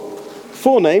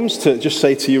4 names to just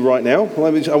say to you right now.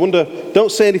 I wonder,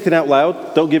 don't say anything out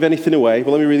loud, don't give anything away,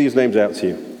 but let me read these names out to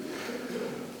you.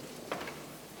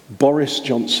 Boris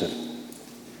Johnson,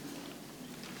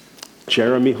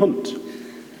 Jeremy Hunt,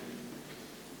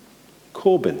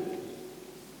 Corbyn,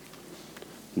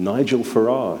 Nigel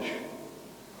Farage.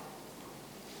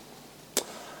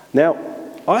 Now,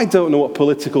 I don't know what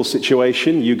political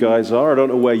situation you guys are. I don't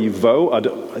know where you vote.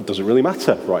 It doesn't really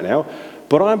matter right now.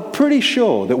 But I'm pretty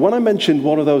sure that when I mentioned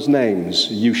one of those names,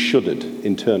 you shuddered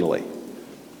internally,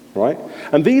 right?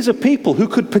 And these are people who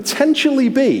could potentially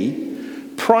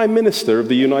be Prime Minister of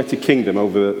the United Kingdom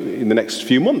in the next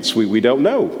few months. We don't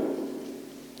know,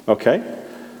 okay?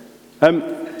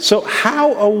 So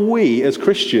how are we as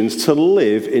Christians to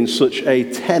live in such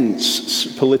a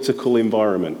tense political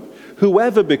environment?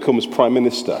 Whoever becomes Prime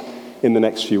Minister in the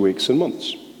next few weeks and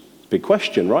months. Big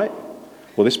question, right?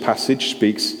 Well, this passage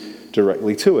speaks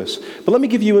directly to us. But let me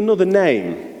give you another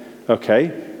name, okay,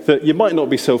 that you might not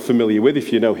be so familiar with.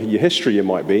 If you know your history, you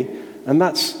might be. And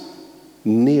that's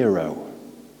Nero.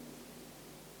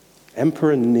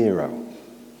 Emperor Nero.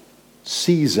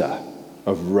 Caesar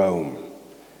of Rome.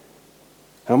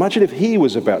 Now imagine if he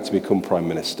was about to become Prime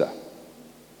Minister.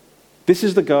 This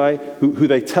is the guy who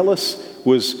they tell us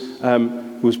was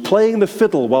playing the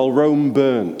fiddle while Rome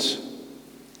burnt.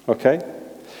 Okay?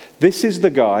 This is the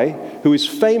guy who is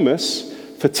famous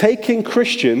for taking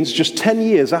Christians just 10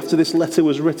 years after this letter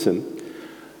was written,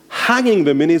 hanging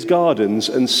them in his gardens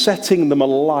and setting them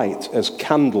alight as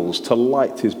candles to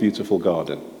light his beautiful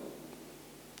garden.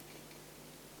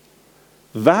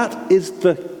 That is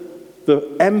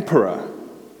the emperor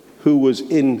who was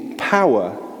in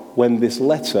power when this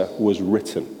letter was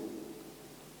written.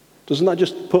 Doesn't that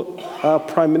just put our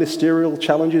prime ministerial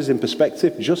challenges in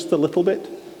perspective just a little bit?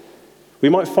 We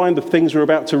might find the things we're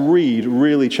about to read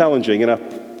really challenging in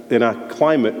our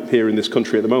climate here in this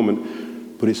country at the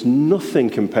moment, but it's nothing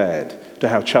compared to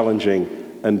how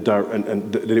challenging and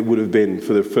that it would have been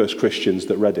for the first Christians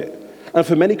that read it. And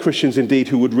for many Christians, indeed,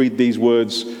 who would read these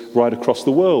words right across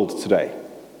the world today.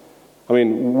 I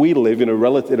mean, we live in a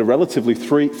relatively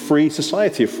free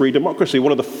society, a free democracy,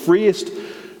 one of the freest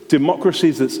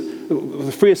democracies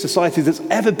the freest societies that's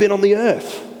ever been on the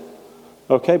earth.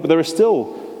 Okay, but there are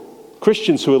still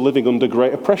Christians who are living under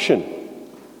great oppression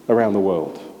around the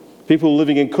world. People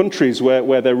living in countries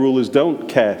where their rulers don't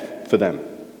care for them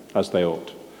as they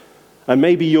ought. And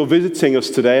maybe you're visiting us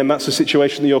today and that's the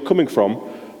situation that you're coming from.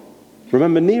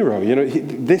 Remember Nero,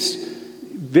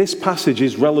 this passage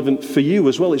is relevant for you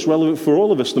as well. It's relevant for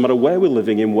all of us, no matter where we're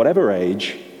living, in whatever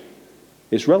age.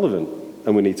 It's relevant,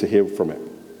 and we need to hear from it.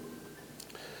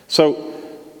 So,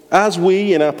 as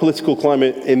we, in our political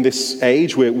climate in this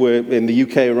age, we're in the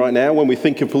UK right now, when we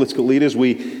think of political leaders,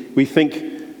 we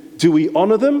think, do we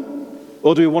honor them,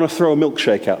 or do we want to throw a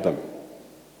milkshake at them?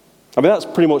 I mean, that's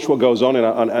pretty much what goes on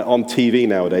on TV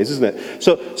nowadays, isn't it?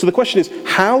 So the question is,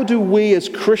 how do we as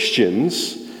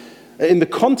Christians, in the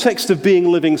context of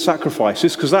being living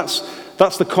sacrifices, because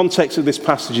that's the context that this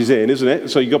passage is in, isn't it?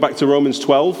 So you go back to Romans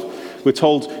 12, we're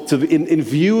told, in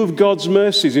view of God's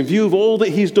mercies, in view of all that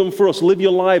he's done for us, live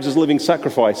your lives as living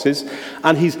sacrifices.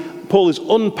 And Paul is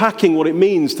unpacking what it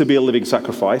means to be a living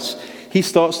sacrifice. He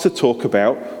starts to talk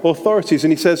about authorities,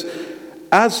 and he says,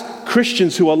 as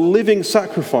Christians who are living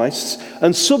sacrifices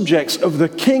and subjects of the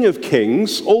King of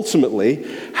Kings, ultimately,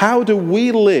 how do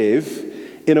we live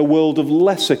in a world of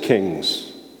lesser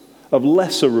kings, of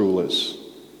lesser rulers?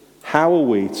 How are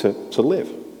we to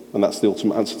live? And that's the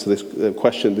ultimate answer to this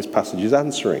question this passage is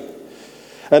answering.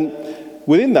 And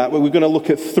within that, we're going to look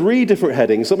at 3 different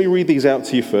headings. Let me read these out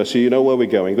to you first so you know where we're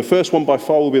going. The first one by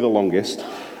far will be the longest,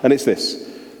 and it's this.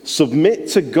 Submit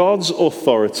to God's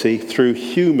authority through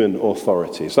human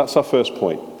authorities. That's our first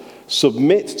point.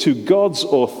 Submit to God's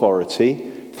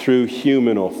authority through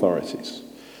human authorities.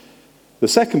 The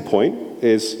second point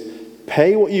is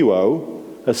pay what you owe,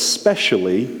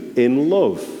 especially in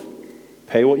love.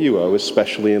 Pay what you owe,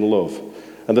 especially in love.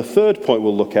 And the third point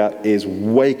we'll look at is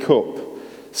wake up.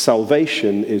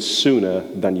 Salvation is sooner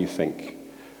than you think.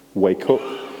 Wake up.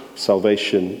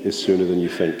 Salvation is sooner than you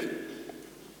think.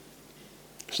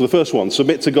 So the first one,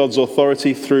 submit to God's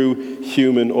authority through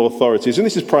human authorities. And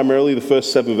this is primarily the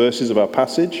first 7 verses of our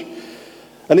passage.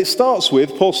 And it starts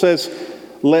with, Paul says,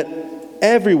 let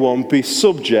everyone be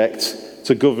subject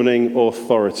to governing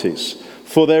authorities.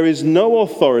 For there is no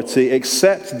authority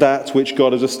except that which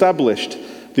God has established.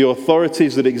 The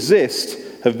authorities that exist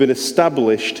have been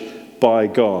established by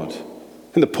God.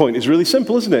 And the point is really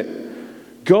simple, isn't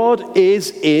it? God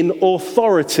is in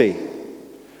authority.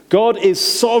 God is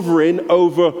sovereign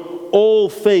over all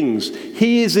things.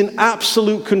 He is in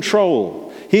absolute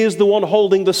control. He is the one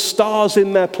holding the stars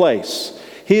in their place.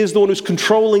 He is the one who's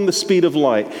controlling the speed of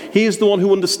light. He is the one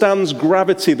who understands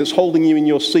gravity that's holding you in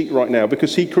your seat right now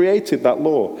because he created that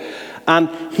law. And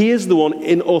he is the one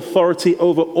in authority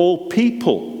over all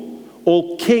people,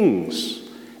 all kings,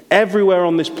 everywhere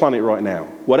on this planet right now,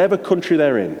 whatever country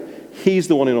they're in. He's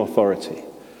the one in authority.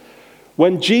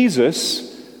 When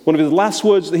Jesus, one of his last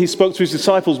words that he spoke to his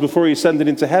disciples before he ascended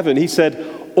into heaven, he said,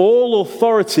 "All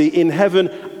authority in heaven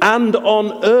and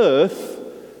on earth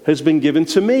has been given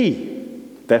to me.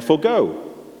 Therefore go."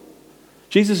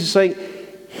 Jesus is saying,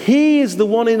 he is the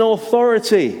one in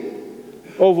authority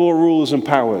over all rulers and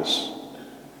powers.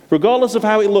 Regardless of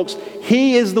how it looks,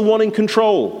 he is the one in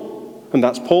control. And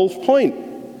that's Paul's point.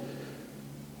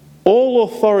 All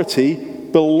authority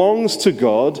belongs to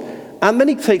God. And then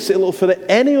he takes it a little further.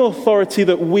 Any authority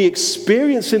that we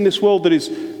experience in this world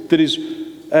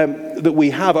that we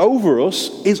have over us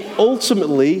is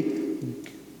ultimately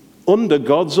under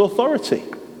God's authority,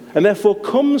 and therefore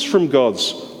comes from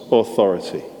God's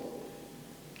authority.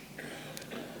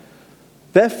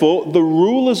 Therefore, the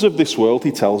rulers of this world,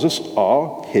 he tells us,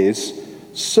 are his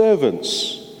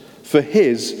servants for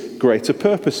his greater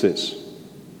purposes.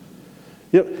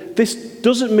 This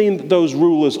doesn't mean that those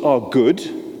rulers are good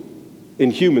in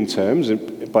human terms,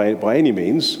 by any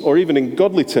means, or even in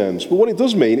godly terms. But what it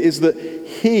does mean is that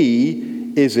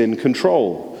he is in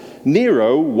control.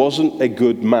 Nero wasn't a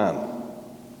good man,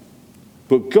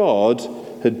 but God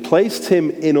had placed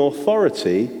him in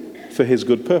authority for his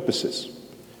good purposes.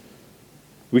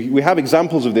 We have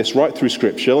examples of this right through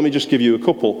Scripture. Let me just give you a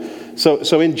couple.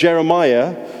 So in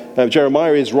Jeremiah,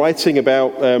 Jeremiah is writing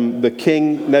about the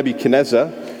king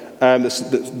Nebuchadnezzar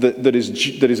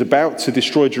that is about to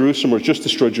destroy Jerusalem, or just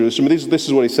destroyed Jerusalem. This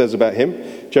is what he says about him.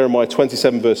 Jeremiah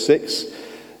 27 verse 6.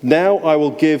 "Now I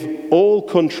will give all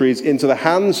countries into the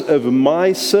hands of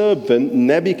my servant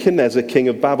Nebuchadnezzar, king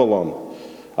of Babylon,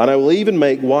 and I will even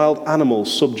make wild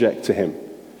animals subject to him."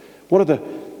 One of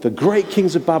the great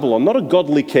kings of Babylon, not a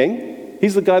godly king.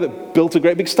 He's the guy that built a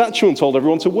great big statue and told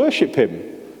everyone to worship him.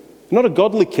 Not a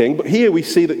godly king, but here we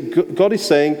see that God is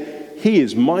saying, he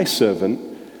is my servant,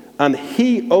 and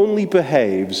he only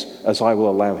behaves as I will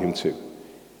allow him to.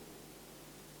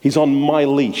 He's on my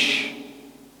leash.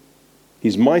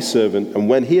 He's my servant, and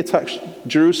when he attacks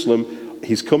Jerusalem,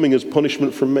 he's coming as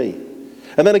punishment from me.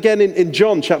 And then again in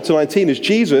John chapter 19, as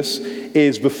Jesus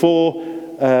is before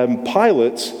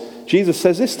Pilate, Jesus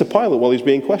says this to Pilate while he's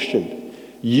being questioned: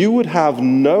 "You would have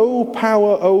no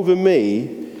power over me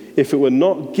if it were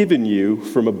not given you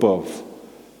from above."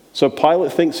 So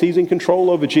Pilate thinks he's in control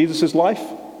over Jesus' life.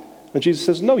 And Jesus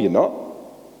says, "No, you're not.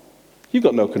 You've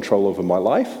got no control over my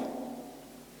life.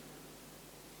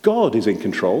 God is in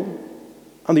control.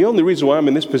 And the only reason why I'm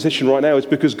in this position right now is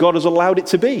because God has allowed it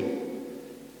to be.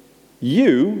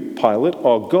 You, Pilate,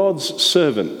 are God's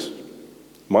servant.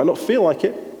 Might not feel like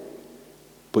it,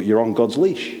 but you're on God's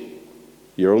leash.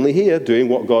 You're only here doing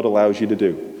what God allows you to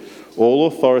do. All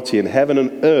authority in heaven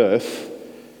and earth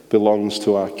belongs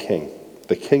to our King,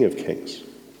 the King of Kings."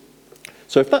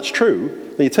 So if that's true,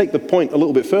 then you take the point a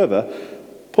little bit further.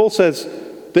 Paul says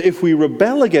that if we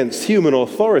rebel against human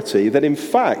authority, then in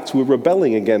fact we're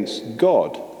rebelling against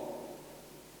God.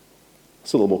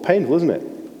 It's a little more painful, isn't it?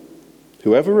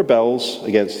 Whoever rebels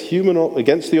against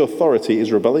the authority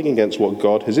is rebelling against what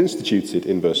God has instituted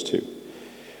in verse 2.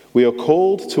 We are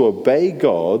called to obey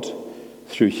God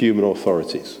through human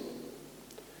authorities.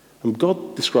 And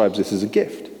God describes this as a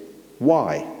gift.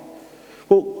 Why?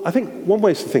 Well, I think one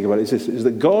way to think about it is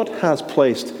that God has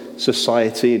placed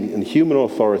society and human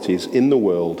authorities in the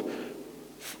world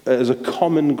as a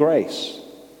common grace.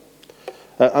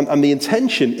 And the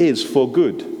intention is for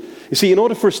good. You see, in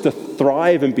order for us to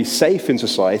thrive and be safe in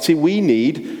society, we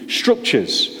need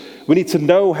structures. We need to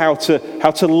know how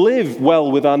to live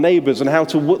well with our neighbors and how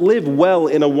to live well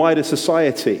in a wider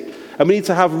society. And we need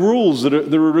to have rules that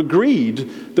are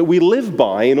agreed that we live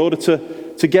by in order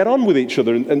to get on with each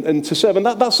other and to serve. And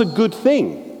that's a good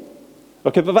thing.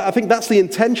 Okay, but I think that's the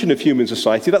intention of human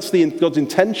society. That's God's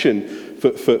intention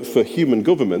for human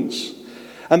governments.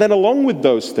 And then along with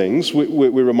those things,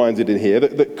 we're reminded in here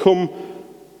that come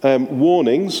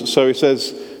warnings. So he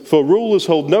says, "For rulers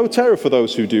hold no terror for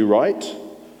those who do right,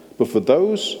 but for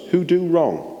those who do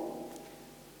wrong."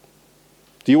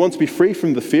 Do you want to be free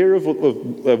from the fear of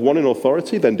one in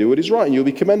authority? Then do what is right and you'll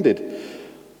be commended.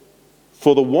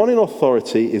 For the one in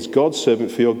authority is God's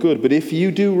servant for your good. But if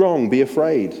you do wrong, be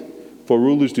afraid. For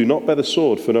rulers do not bear the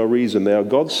sword for no reason. They are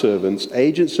God's servants,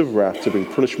 agents of wrath to bring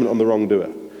punishment on the wrongdoer.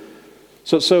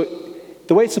 So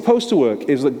the way it's supposed to work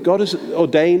is that God has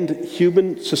ordained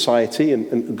human society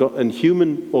and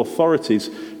human authorities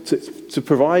to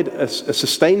provide a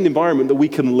sustained environment that we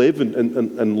can live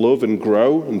and love and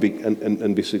grow and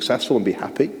be successful and be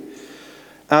happy.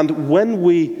 And when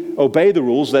we obey the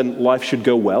rules, then life should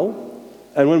go well.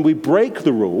 And when we break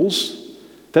the rules,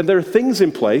 then there are things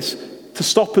in place to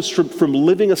stop us from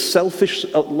living a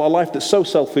life that's so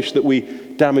selfish that we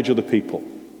damage other people.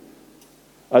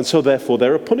 And so therefore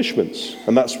there are punishments.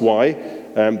 And that's why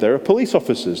there are police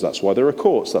officers. That's why there are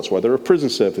courts. That's why there are prison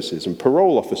services and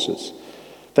parole officers.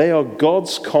 They are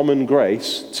God's common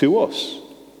grace to us.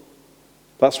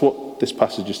 That's what this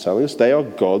passage is telling us. They are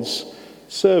God's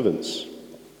servants.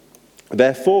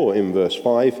 Therefore, in verse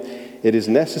 5, it is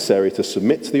necessary to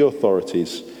submit to the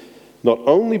authorities, not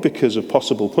only because of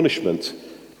possible punishment,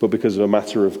 but because of a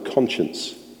matter of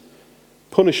conscience.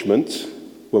 Punishment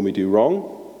when we do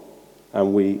wrong,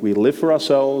 and we live for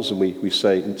ourselves, and we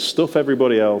say, stuff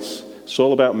everybody else, it's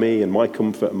all about me and my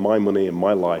comfort and my money and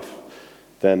my life,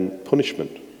 then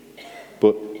punishment.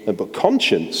 But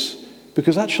conscience,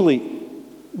 because actually,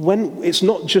 when it's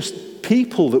not just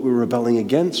people that we're rebelling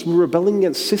against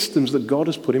systems that God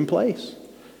has put in place.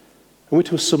 And we're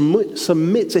to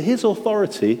submit to his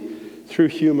authority through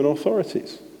human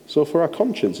authorities. So for our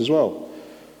conscience as well.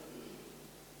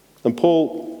 And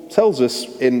Paul tells us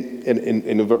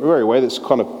in a very way that's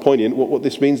kind of poignant what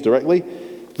this means directly.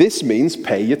 This means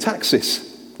pay your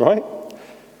taxes, right?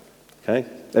 Okay,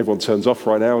 everyone turns off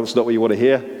right now. That's not what you want to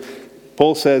hear.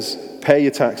 Paul says, pay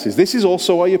your taxes. This is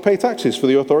also why you pay taxes, for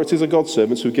the authorities are God's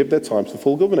servants who give their time to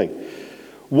full governing.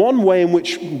 One way in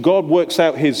which God works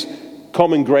out his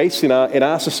common grace in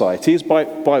our society is by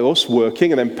us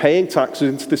working and then paying taxes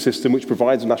into the system which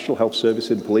provides National Health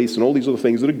Service and police and all these other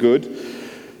things that are good.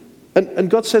 And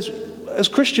God says, as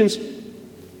Christians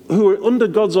who are under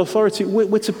God's authority,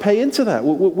 we're to pay into that.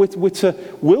 We're to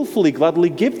willfully, gladly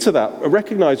give to that,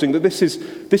 recognizing that this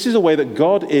is a way that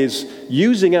God is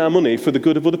using our money for the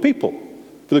good of other people,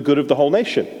 for the good of the whole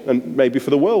nation, and maybe for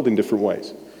the world in different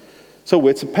ways. So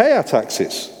we're to pay our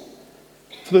taxes.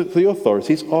 The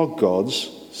authorities are God's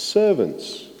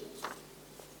servants.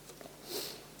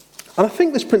 And I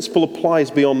think this principle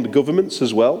applies beyond the governments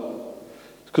as well.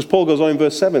 Because Paul goes on in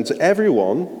verse 7, to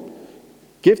everyone,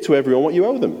 give to everyone what you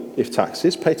owe them. If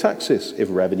taxes, pay taxes. If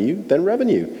revenue, then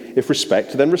revenue. If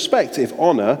respect, then respect. If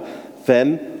honor,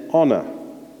 then honor.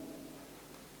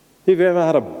 Have you ever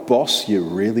had a boss you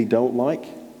really don't like?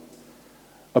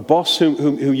 A boss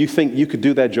who you think you could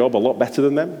do their job a lot better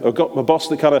than them? Or got a boss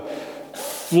that kind of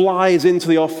flies into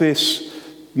the office,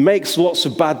 makes lots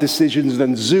of bad decisions,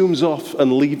 then zooms off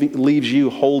and leaves you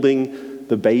holding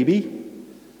the baby.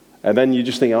 And then you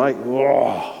just think, have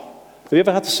you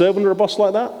ever had to serve under a boss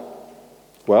like that?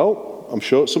 Well, I'm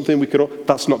sure it's something we could all...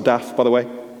 That's not daft, by the way.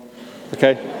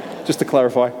 Okay? Just to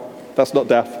clarify, that's not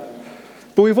daft.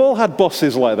 But we've all had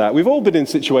bosses like that. We've all been in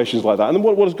situations like that. And then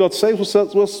what does God say?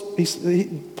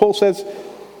 Paul says,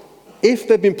 if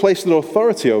they've been placed in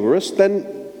authority over us,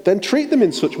 then treat them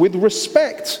in such with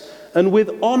respect and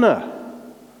with honor.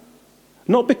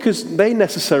 Not because they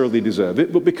necessarily deserve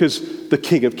it, but because the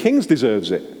King of Kings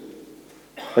deserves it.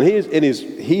 And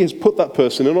he has put that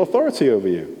person in authority over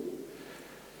you.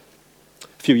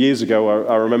 A few years ago,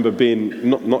 I remember being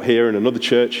not here in another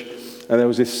church, and there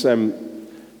was this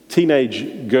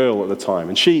teenage girl at the time,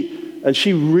 and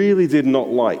she really did not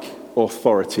like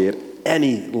authority at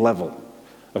any level.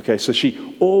 Okay, so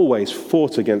she always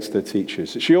fought against her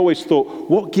teachers. She always thought,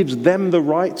 what gives them the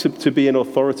right to be an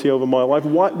authority over my life?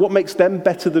 What makes them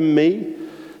better than me,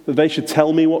 that they should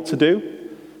tell me what to do?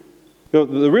 You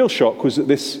know, the real shock was that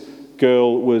this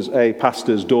girl was a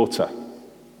pastor's daughter.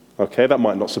 Okay, that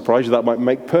might not surprise you. That might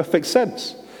make perfect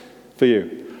sense for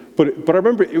you. But I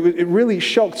remember it really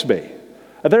shocked me.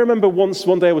 And I remember one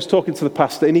day I was talking to the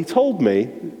pastor, and he told me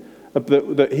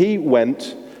that he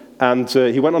went on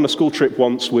a school trip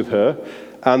once with her,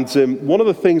 and one of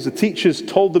the things the teachers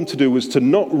told them to do was to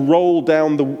not roll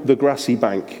down the grassy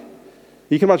bank.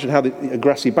 You can imagine how a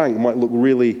grassy bank might look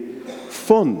really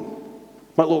fun.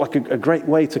 Might look like a great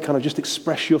way to kind of just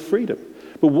express your freedom.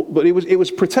 But it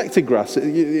was protected grass.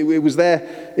 It was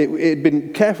there. It had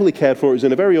been carefully cared for. It was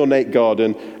in a very ornate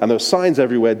garden, and there were signs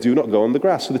everywhere, do not go on the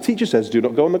grass. So the teacher says, do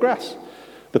not go on the grass.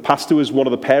 The pastor was one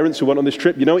of the parents who went on this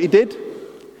trip. You know what he did?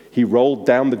 He rolled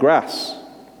down the grass.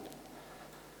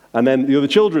 And then the other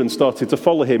children started to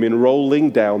follow him in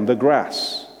rolling down the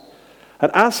grass.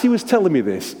 And as he was telling me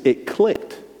this, it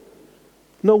clicked.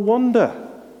 No wonder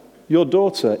your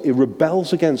daughter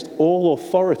rebels against all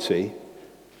authority,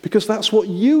 because that's what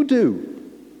you do.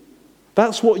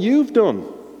 That's what you've done.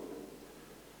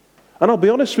 And I'll be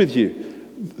honest with you,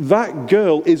 that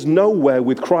girl is nowhere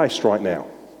with Christ right now.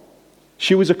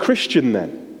 She was a Christian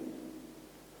then.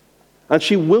 and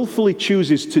she willfully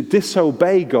chooses to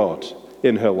disobey God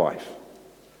in her life.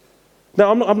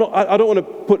 Now, I don't want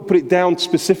to put it down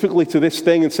specifically to this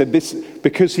thing and say this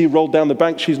because he rolled down the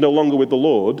bank, she's no longer with the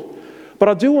Lord. But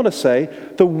I do want to say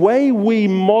the way we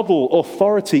model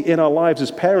authority in our lives as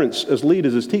parents, as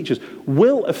leaders, as teachers,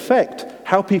 will affect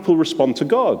how people respond to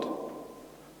God.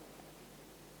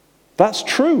 That's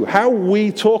true. How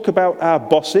we talk about our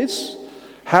bosses,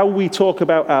 how we talk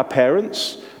about our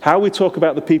parents, how we talk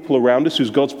about the people around us whose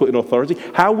God's put in authority,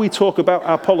 how we talk about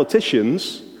our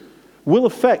politicians will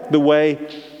affect the way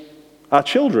our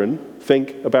children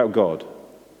think about God.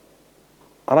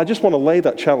 And I just want to lay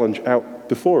that challenge out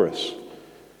before us.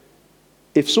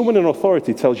 If someone in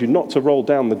authority tells you not to roll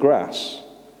down the grass,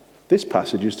 this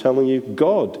passage is telling you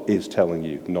God is telling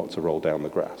you not to roll down the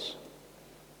grass.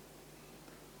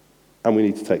 And we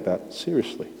need to take that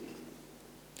seriously.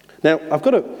 Now, I've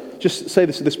got to just say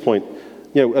this at this point.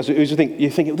 You know, as you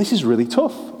think, this is really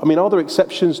tough. I mean, are there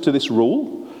exceptions to this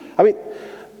rule? I mean,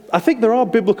 I think there are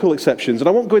biblical exceptions, and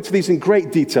I won't go into these in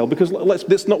great detail because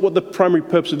that's not what the primary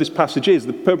purpose of this passage is.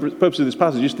 The purpose of this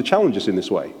passage is to challenge us in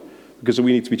this way, because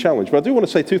we need to be challenged. But I do want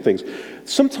to say two things.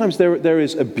 Sometimes there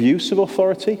is abuse of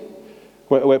authority,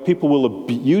 where people will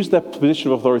use their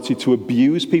position of authority to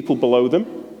abuse people below them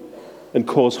and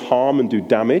cause harm and do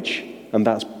damage, and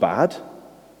that's bad.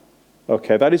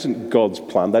 Okay, that isn't God's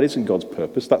plan, that isn't God's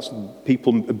purpose. That's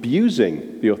people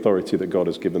abusing the authority that God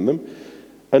has given them.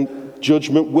 And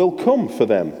judgment will come for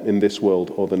them in this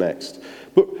world or the next.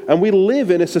 And we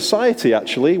live in a society,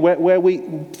 actually, where we,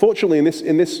 fortunately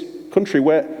in this country,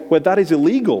 where that is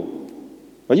illegal.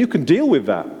 And you can deal with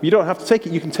that. You don't have to take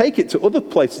it. You can take it to other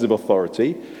places of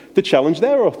authority to challenge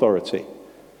their authority.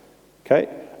 Okay?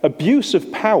 Abuse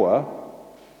of power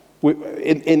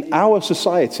in our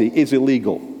society is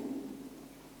illegal.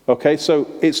 Okay? So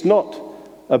it's not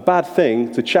a bad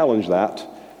thing to challenge that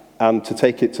and to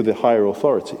take it to the higher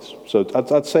authorities. So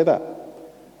I'd say that.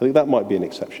 I think that might be an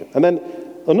exception. And then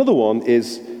another one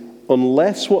is,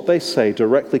 unless what they say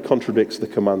directly contradicts the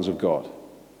commands of God.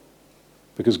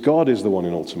 Because God is the one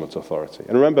in ultimate authority.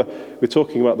 And remember, we're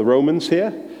talking about the Romans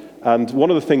here, and one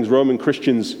of the things Roman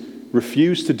Christians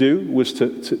refused to do was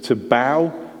to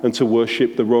bow and to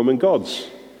worship the Roman gods,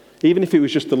 even if it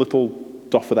was just a little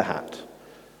doff of the hat.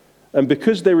 And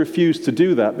because they refused to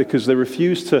do that, because they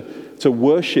refused to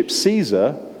worship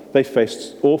Caesar, they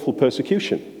faced awful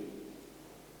persecution.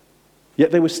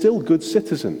 Yet they were still good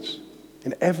citizens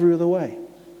in every other way.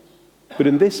 But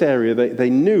in this area, they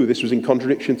knew this was in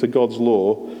contradiction to God's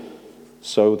law,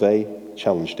 so they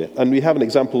challenged it. And we have an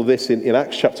example of this in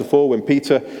Acts chapter 4, when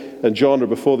Peter and John are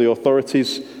before the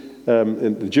authorities,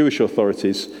 the Jewish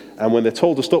authorities, and when they're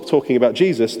told to stop talking about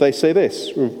Jesus, they say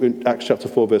this, in Acts chapter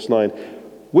 4, verse 9,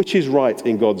 "Which is right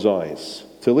in God's eyes,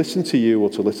 to listen to you or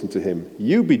to listen to him?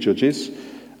 You be judges.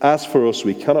 As for us,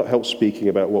 we cannot help speaking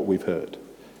about what we've heard."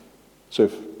 So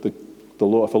if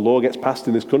a law gets passed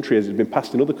in this country as it's been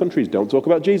passed in other countries, don't talk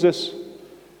about Jesus,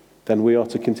 then we are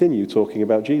to continue talking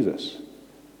about Jesus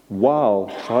while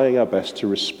trying our best to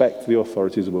respect the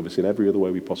authorities above us in every other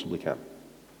way we possibly can.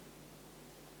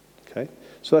 Okay?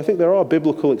 So I think there are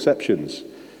biblical exceptions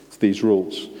to these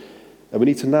rules, and we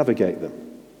need to navigate them.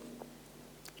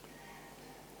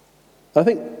 I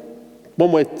think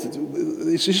one way,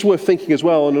 it's just worth thinking as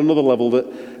well on another level that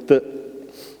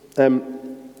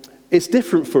it's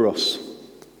different for us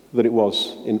than it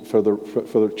was for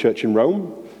the church in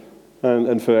Rome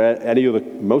and for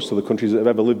most of the countries that have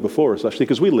ever lived before us, actually,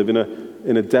 because we live in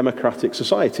a democratic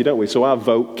society, don't we? So our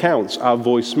vote counts, our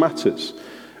voice matters.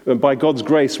 And by God's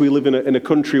grace, we live in a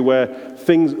country where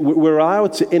we're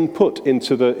allowed to input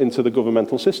into the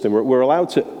governmental system. We're allowed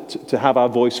to have our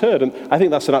voice heard. And I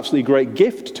think that's an absolutely great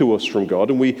gift to us from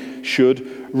God, and we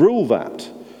should rule that.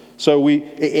 So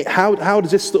how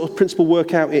does this sort of principle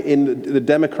work out in the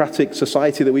democratic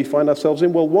society that we find ourselves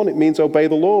in? Well, one, it means obey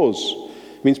the laws.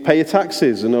 It means pay your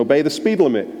taxes and obey the speed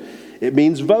limit. It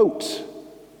means vote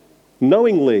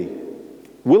knowingly,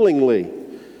 willingly,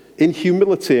 in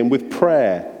humility and with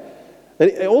prayer.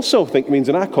 And it also, I think, means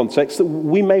in our context that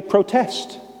we may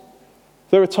protest.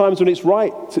 There are times when it's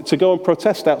right to go and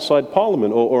protest outside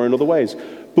Parliament or in other ways.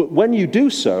 But when you do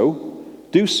so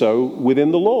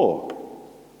within the law.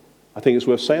 I think it's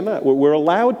worth saying that. We're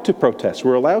allowed to protest.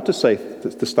 We're allowed to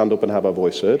stand up and have our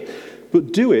voice heard.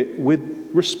 But do it with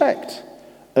respect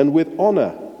and with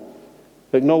honor,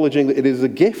 acknowledging that it is a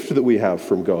gift that we have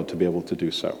from God to be able to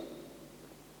do so.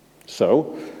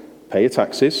 So, pay your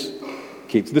taxes,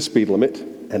 keep to the speed limit,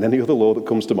 and any other law that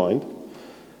comes to mind.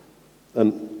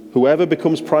 And whoever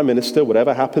becomes prime minister,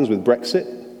 whatever happens with Brexit,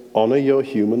 honor your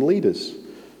human leaders.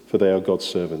 for they are God's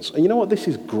servants. And you know what? This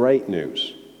is great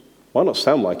news. Might not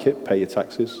sound like it, pay your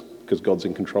taxes, because God's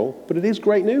in control, but it is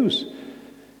great news.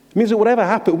 It means that whatever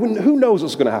happens, who knows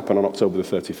what's going to happen on October the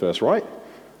 31st, right?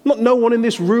 No one in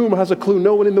this room has a clue.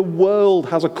 No one in the world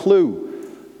has a clue.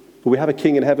 But we have a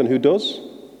king in heaven who does,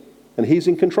 and he's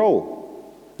in control.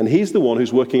 And he's the one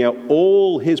who's working out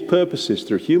all his purposes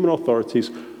through human authorities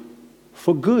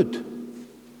for good.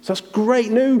 So that's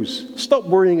great news. Stop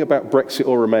worrying about Brexit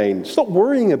or Remain. Stop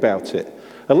worrying about it.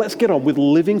 And let's get on with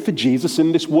living for Jesus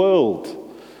in this world.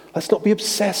 Let's not be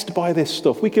obsessed by this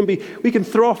stuff. We can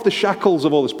throw off the shackles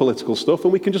of all this political stuff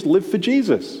and we can just live for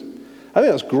Jesus. I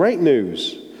think that's great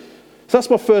news. So that's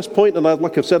my first point, and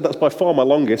like I've said, that's by far my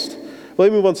longest. Well,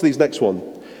 let me move on to these next one.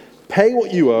 Pay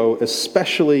what you owe,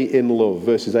 especially in love,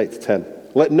 verses 8 to 10.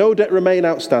 Let no debt remain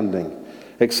outstanding,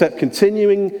 except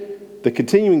the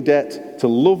continuing debt to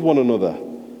love one another.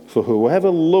 For whoever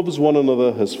loves one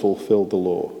another has fulfilled the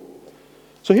law.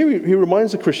 So here he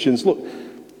reminds the Christians, look,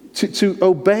 to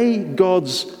obey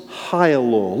God's higher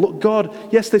law. Look, God,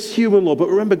 yes, there's human law, but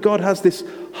remember, God has this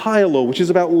higher law, which is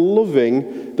about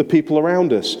loving the people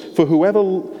around us. For whoever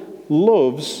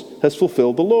loves has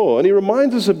fulfilled the law. And he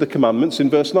reminds us of the commandments in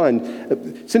verse 9.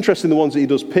 It's interesting, the ones that he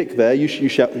does pick there. You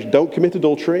don't commit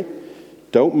adultery,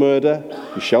 don't murder,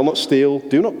 you shall not steal,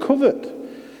 do not covet.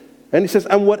 And he says,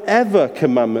 and whatever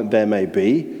commandment there may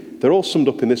be, they're all summed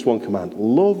up in this one command.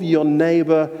 Love your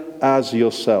neighbor as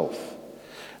yourself.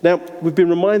 Now, we've been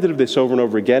reminded of this over and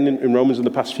over again in Romans in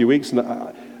the past few weeks, and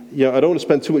I don't want to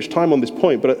spend too much time on this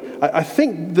point, but I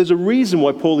think there's a reason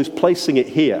why Paul is placing it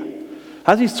here.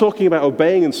 As he's talking about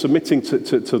obeying and submitting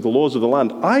to the laws of the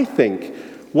land, I think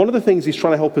one of the things he's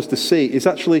trying to help us to see is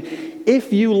actually,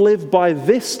 if you live by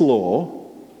this law,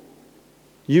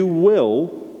 you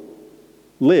will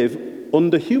live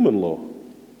under human law.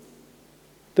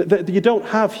 That you don't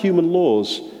have human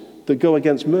laws that go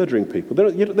against murdering people.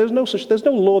 There's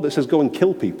no law that says go and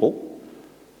kill people.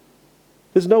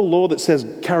 There's no law that says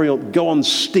go on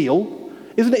steal.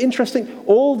 Isn't it interesting?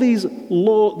 All these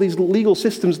legal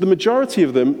systems, the majority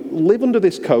of them live under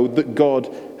this code that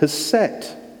God has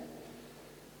set.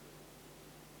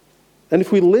 And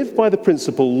if we live by the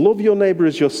principle, love your neighbor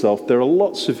as yourself, there are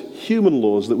lots of human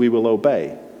laws that we will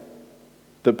obey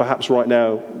that perhaps right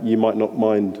now you might not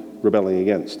mind rebelling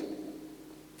against.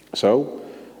 So,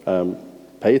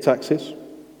 pay your taxes,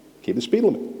 keep the speed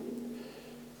limit.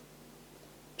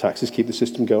 Taxes keep the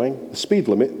system going. The speed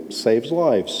limit saves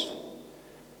lives.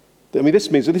 I mean, this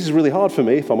means that this is really hard for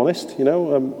me, if I'm honest.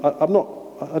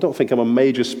 I don't think I'm a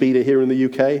major speeder here in the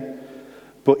UK,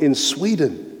 but in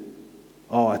Sweden,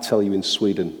 I tell you, in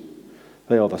Sweden,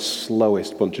 they are the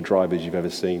slowest bunch of drivers you've ever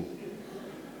seen.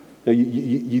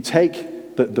 You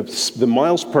take the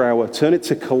miles per hour, turn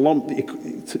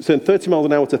 30 miles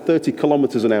an hour to 30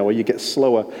 kilometers an hour, you get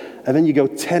slower, and then you go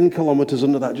 10 kilometers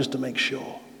under that just to make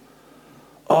sure.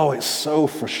 Oh, it's so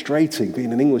frustrating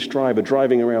being an English driver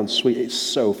driving around Sweden. It's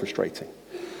so frustrating.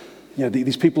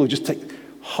 These people who just take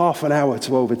half an hour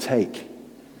to overtake.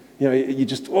 You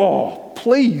just,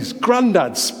 please,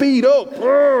 Grandad, speed up.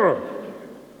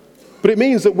 But it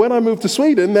means that when I move to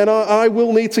Sweden, then I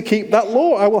will need to keep that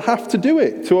law. I will have to do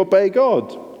it to obey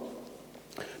God.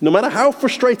 No matter how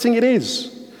frustrating it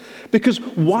is. Because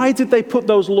why did they put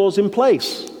those laws in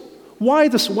place? Why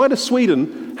does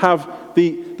Sweden have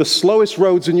the slowest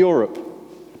roads in Europe?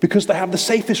 Because they have the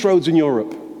safest roads in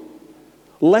Europe.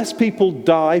 Less people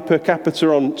die per capita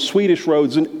on Swedish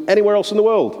roads than anywhere else in the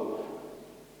world.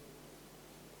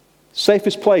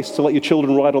 Safest place to let your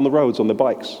children ride on the roads on their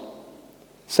bikes.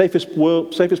 Safest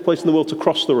place in the world to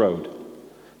cross the road.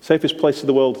 Safest place in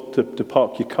the world to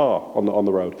park your car on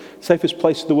the road. Safest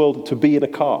place in the world to be in a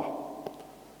car.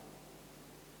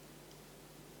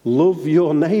 Love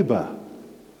your neighbor.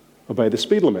 Obey the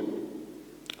speed limit.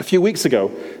 A few weeks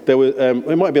ago, there was,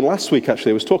 it might have been last week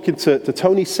actually, I was talking to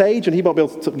Tony Sage, and he might be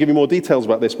able to give you more details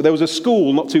about this, but there was a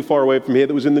school not too far away from here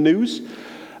that was in the news,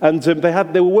 and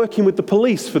they were working with the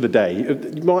police for the day.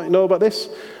 You might know about this.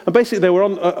 And basically they were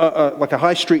on like a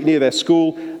high street near their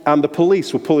school, and the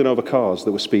police were pulling over cars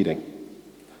that were speeding.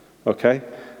 Okay?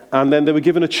 And then they were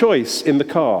given a choice in the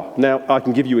car. Now, I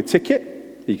can give you a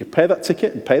ticket, you can pay that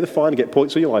ticket and pay the fine and get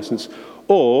points on your license,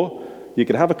 or you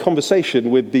can have a conversation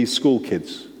with these school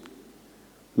kids.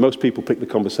 Most people pick the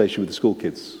conversation with the school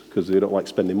kids because they don't like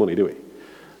spending money, do we?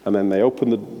 And then they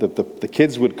open, the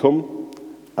kids would come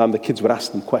and the kids would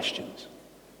ask them questions.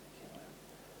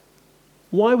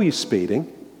 Why were you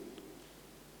speeding?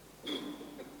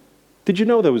 Did you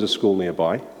know there was a school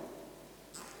nearby?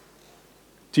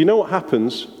 Do you know what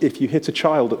happens if you hit a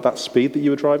child at that speed that you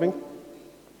were driving?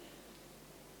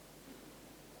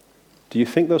 do you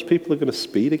think those people are going to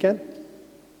speed again?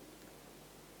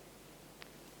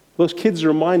 Those kids are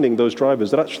reminding those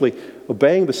drivers that actually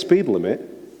obeying the speed limit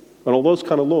and all those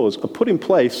kind of laws are put in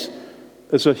place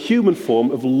as a human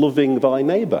form of loving thy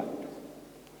neighbor.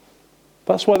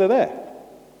 That's why they're there.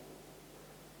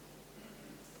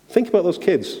 Think about those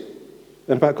kids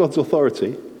and about God's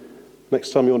authority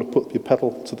next time you want to put your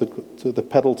pedal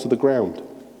to the ground.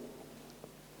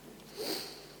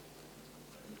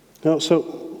 Now,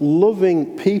 so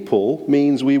loving people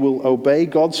means we will obey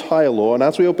God's higher law, and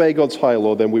as we obey God's higher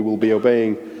law, then we will be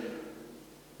obeying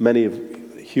many of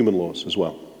human laws as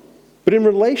well. But in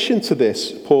relation to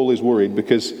this, Paul is worried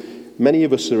because many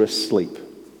of us are asleep.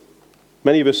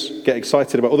 Many of us get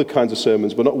excited about other kinds of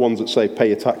sermons, but not ones that say pay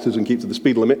your taxes and keep to the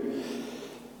speed limit.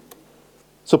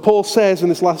 So Paul says in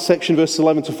this last section, verses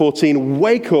 11 to 14,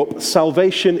 wake up,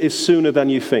 salvation is sooner than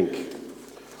you think.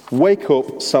 Wake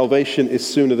up, salvation is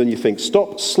sooner than you think.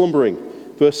 Stop slumbering.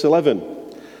 Verse 11.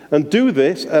 And do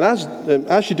this, and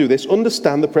as you do this,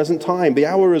 understand the present time. The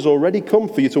hour has already come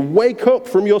for you to wake up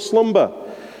from your slumber,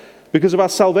 because of our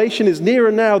salvation is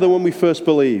nearer now than when we first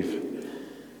believed.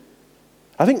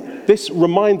 I think this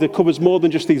reminder covers more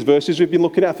than just these verses we've been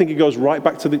looking at. I think it goes right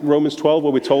back to Romans 12,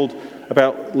 where we're told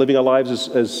about living our lives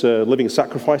as living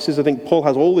sacrifices. I think Paul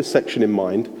has all this section in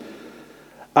mind.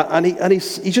 And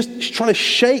he's just trying to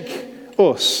shake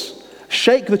us,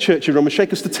 shake the church in Rome, and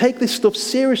shake us to take this stuff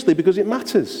seriously because it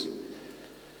matters.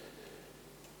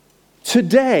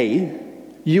 Today,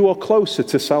 you are closer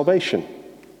to salvation.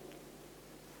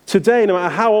 Today, no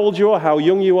matter how old you are, how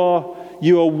young you are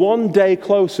one day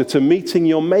closer to meeting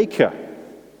your Maker.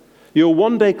 You're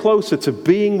one day closer to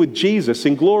being with Jesus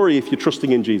in glory if you're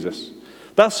trusting in Jesus.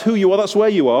 That's who you are, that's where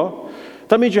you are.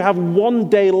 That means you have one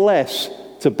day less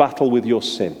to battle with your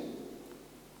sin.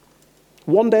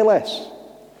 One day less.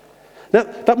 Now,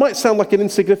 that might sound like an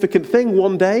insignificant thing,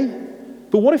 one day,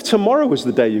 but what if tomorrow is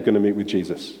the day you're going to meet with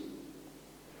Jesus?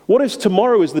 What if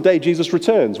tomorrow is the day Jesus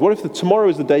returns? What if tomorrow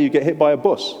is the day you get hit by a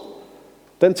bus?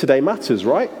 Then today matters,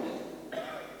 right?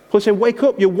 Paul's saying, wake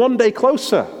up, you're one day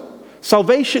closer.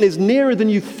 Salvation is nearer than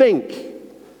you think.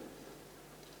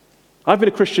 I've been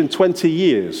a Christian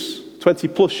 20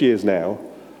 plus years now,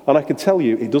 and I can tell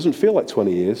you, it doesn't feel like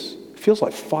 20 years. It feels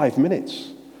like 5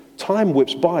 minutes. Time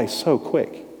whips by so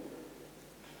quick.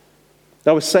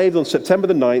 I was saved on September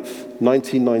the 9th,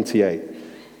 1998.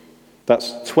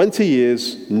 That's 20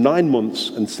 years, 9 months,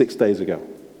 and 6 days ago.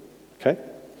 Okay?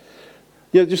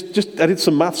 I did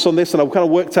some maths on this, and I kind of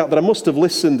worked out that I must have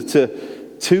listened to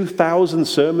 2,000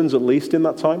 sermons at least in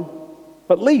that time.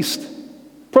 At least.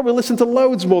 Probably listened to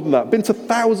loads more than that. Been to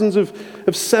thousands of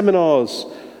seminars.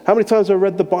 How many times have I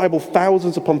read the Bible?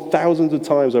 Thousands upon thousands of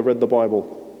times I've read the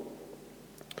Bible.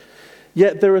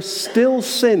 Yet there are still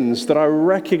sins that I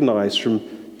recognize from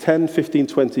 10, 15,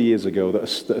 20 years ago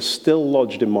that are still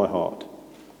lodged in my heart.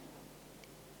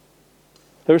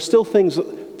 There are still things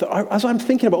as I'm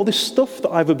thinking about all this stuff that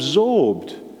I've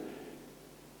absorbed,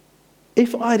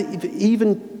 if I'd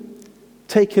even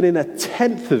taken in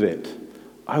 1/10 of it,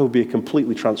 I would be a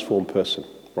completely transformed person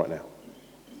right now.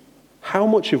 How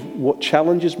much of what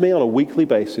challenges me on a weekly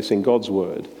basis in God's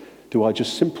Word do I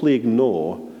just simply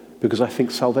ignore because I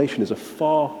think salvation is a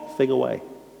far thing away?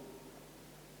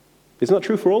 Isn't that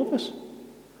true for all of us?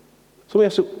 So we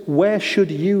ask, where should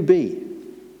you be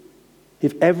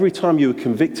if every time you were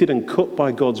convicted and cut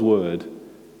by God's Word,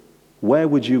 where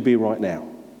would you be right now?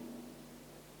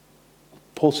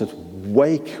 Paul says,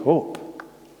 wake up.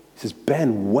 He says,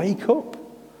 Ben, wake up.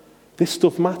 This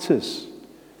stuff matters.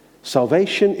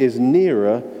 Salvation is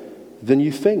nearer than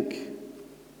you think.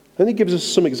 And he gives us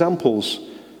some examples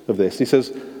of this. He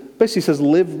says,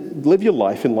 live your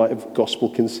life in light of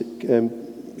gospel, in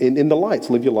the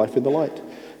light. Live your life in the light.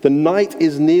 The night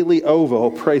is nearly over. Oh,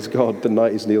 praise God, the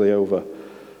night is nearly over.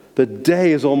 The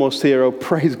day is almost here. Oh,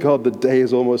 praise God, the day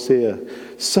is almost here.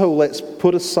 So let's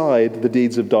put aside the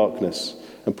deeds of darkness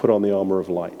and put on the armor of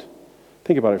light.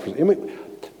 Think about it for a second.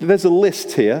 There's a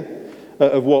list here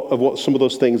of what some of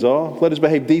those things are. Let us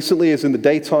behave decently as in the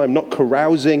daytime, not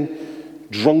carousing,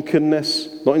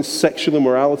 drunkenness, not in sexual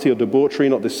immorality or debauchery,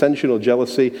 not dissension or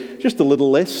jealousy. Just a little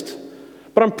list.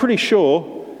 But I'm pretty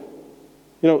sure,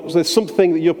 there's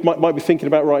something that you might be thinking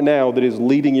about right now that is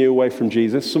leading you away from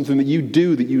Jesus, something that you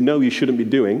do that you know you shouldn't be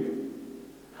doing.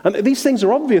 And these things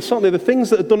are obvious, aren't they? The things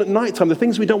that are done at nighttime, the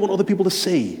things we don't want other people to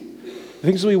see, the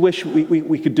things that we wish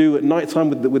we could do at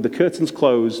nighttime with the curtains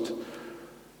closed.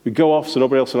 We go off so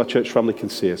nobody else in our church family can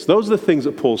see us. Those are the things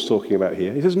that Paul's talking about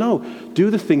here. He says, no,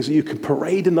 do the things that you can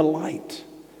parade in the light.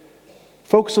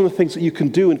 Focus on the things that you can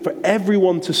do and for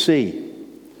everyone to see.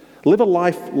 Live a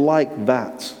life like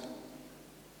that.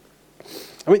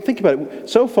 I mean, think about it.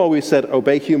 So far we've said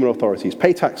obey human authorities,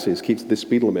 pay taxes, keep to the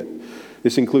speed limit.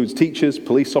 This includes teachers,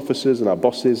 police officers, and our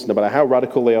bosses, no matter how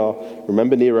radical they are.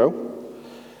 Remember Nero.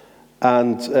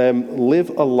 And live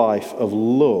a life of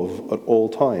love at all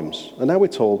times. And now we're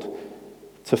told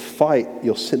to fight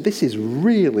your sin. This is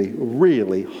really,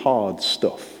 really hard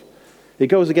stuff. It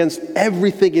goes against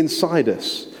everything inside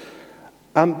us.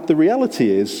 And the reality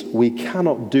is we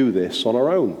cannot do this on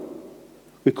our own.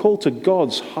 We're called to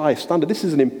God's high standard. This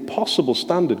is an impossible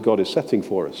standard God is setting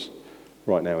for us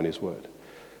right now in his word.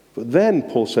 But then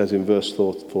Paul says in verse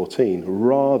 14,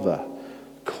 rather,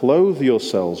 clothe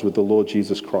yourselves with the Lord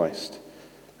Jesus Christ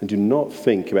and do not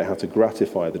think about how to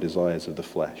gratify the desires of the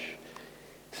flesh.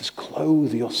 He says,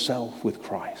 clothe yourself with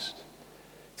Christ.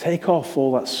 Take off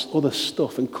all that other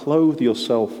stuff and clothe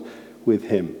yourself with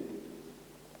him.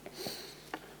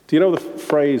 Do you know the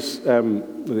phrase,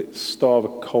 starve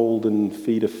a cold and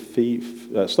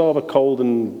starve a cold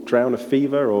and drown a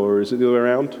fever, or is it the other way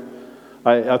around?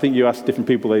 I think you ask different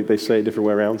people, they say it different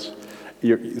way around.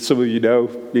 Some of you know,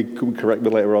 you can correct me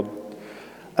later on.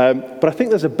 But I think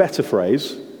there's a better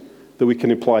phrase that we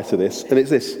can apply to this, and it's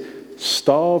this: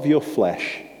 starve your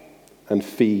flesh and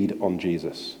feed on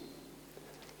Jesus.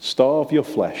 Starve your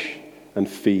flesh and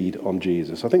feed on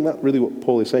Jesus. I think that's really what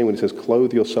Paul is saying when he says,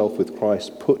 clothe yourself with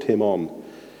Christ, put him on.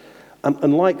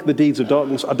 And like the deeds of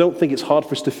darkness, I don't think it's hard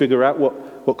for us to figure out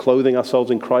what clothing ourselves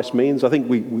in Christ means. I think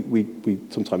we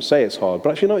sometimes say it's hard, but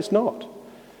actually no, it's not.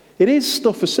 It is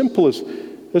stuff as simple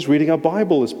as reading our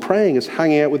Bible, as praying, as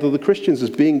hanging out with other Christians, as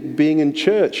being in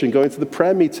church and going to the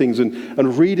prayer meetings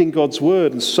and reading God's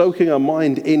word and soaking our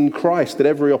mind in Christ at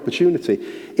every opportunity.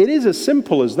 It is as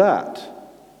simple as that.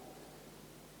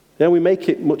 Yeah, we make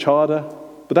it much harder,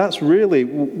 but that's really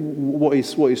what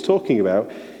he's talking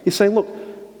about. He's saying, look,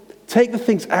 take the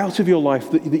things out of your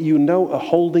life that you know are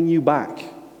holding you back.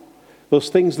 Those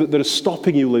things that are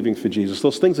stopping you living for Jesus.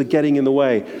 Those things that are getting in the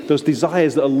way. Those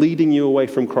desires that are leading you away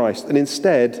from Christ. And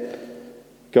instead,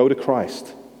 go to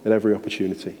Christ at every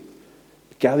opportunity.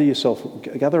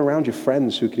 Gather around your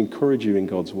friends who can encourage you in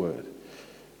God's word.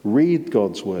 Read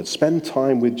God's word. Spend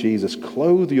time with Jesus.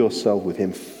 Clothe yourself with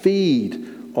him. Feed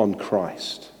on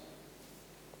Christ.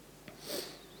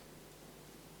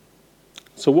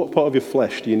 So what part of your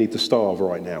flesh do you need to starve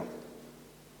right now?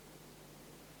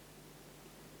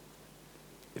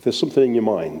 If there's something in your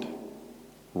mind,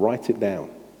 write it down.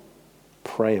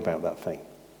 Pray about that thing.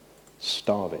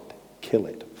 Starve it. Kill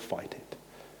it. Fight it.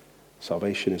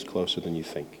 Salvation is closer than you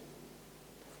think.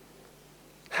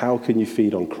 How can you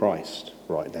feed on Christ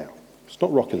right now? It's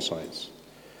not rocket science.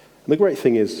 And the great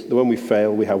thing is that when we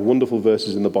fail, we have wonderful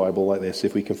verses in the Bible like this.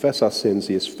 If we confess our sins,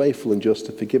 he is faithful and just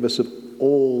to forgive us of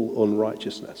all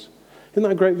unrighteousness. Isn't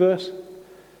that a great verse?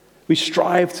 We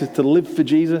strive to live for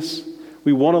Jesus.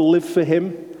 We want to live for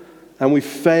him. And we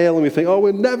fail and we think, oh,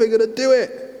 we're never going to do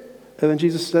it. And then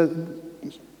Jesus said,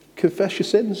 confess your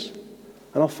sins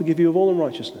and I'll forgive you of all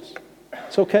unrighteousness.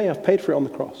 It's okay. I've paid for it on the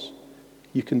cross.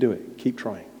 You can do it. Keep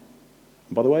trying.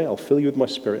 And by the way, I'll fill you with my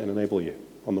spirit and enable you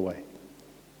on the way.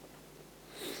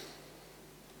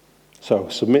 So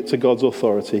submit to God's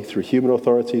authority through human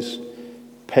authorities.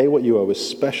 Pay what you owe,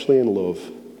 especially in love,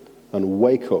 and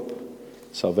wake up.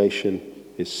 Salvation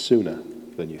is sooner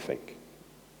than you think.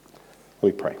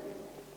 Let me pray.